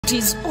It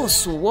is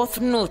also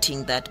worth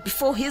noting that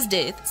before his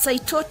death,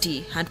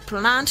 Saitoti had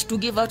planned to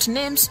give out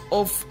names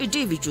of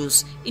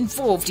individuals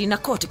involved in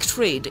narcotic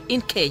trade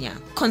in Kenya.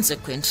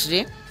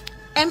 Consequently,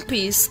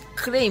 MPs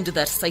claimed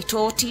that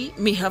Saitoti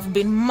may have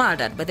been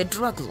murdered by the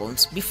drug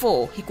lords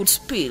before he could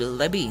spill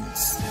the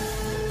beans.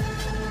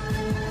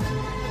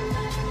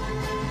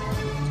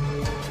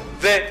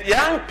 The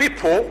young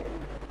people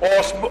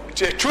or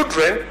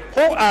children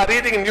who are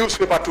reading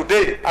newspaper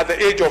today at the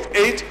age of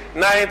 8,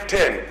 9,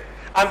 10,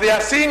 and they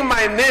are seeing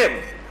my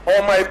name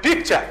or my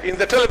picture in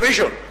the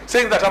television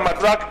saying that I'm a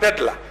drug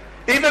peddler.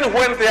 Even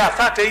when they are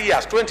 30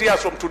 years, 20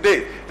 years from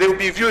today, they will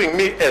be viewing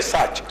me as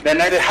such. Then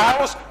the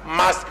House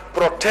must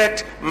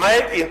protect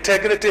my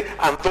integrity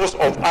and those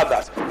of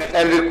others.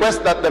 And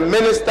request that the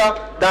minister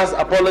does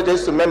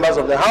apologize to members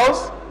of the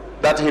House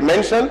that he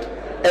mentioned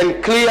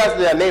and clears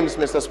their names,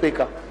 Mr.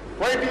 Speaker.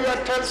 Why do you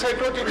tell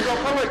Saitoti to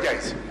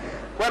apologize?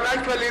 When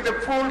actually the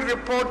full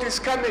report is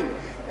coming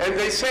and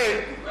they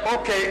say,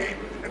 okay,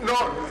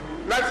 no,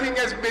 nothing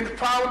has been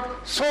found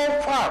so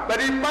far,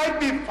 but it might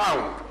be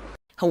found.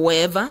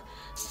 However,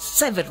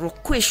 several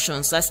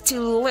questions are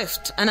still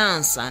left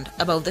unanswered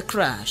about the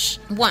crash.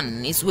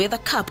 One is whether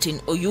Captain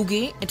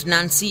Oyugi and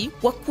Nancy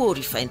were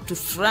qualified to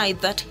fly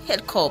that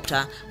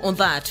helicopter on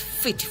that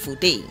fateful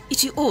day.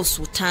 It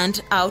also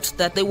turned out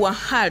that they were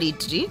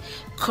hurriedly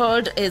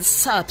called as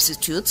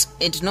substitutes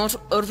and not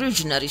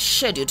originally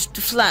scheduled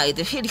to fly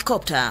the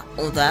helicopter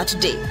on that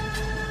day.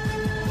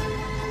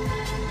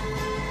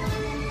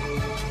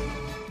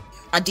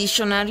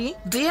 Additionally,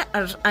 there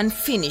are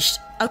unfinished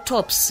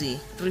autopsy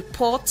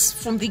reports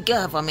from the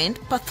government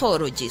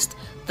pathologist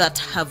that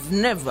have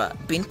never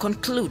been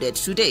concluded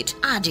to date,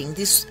 adding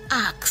this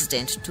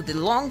accident to the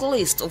long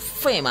list of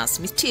famous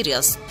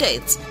mysterious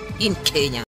deaths in Kenya.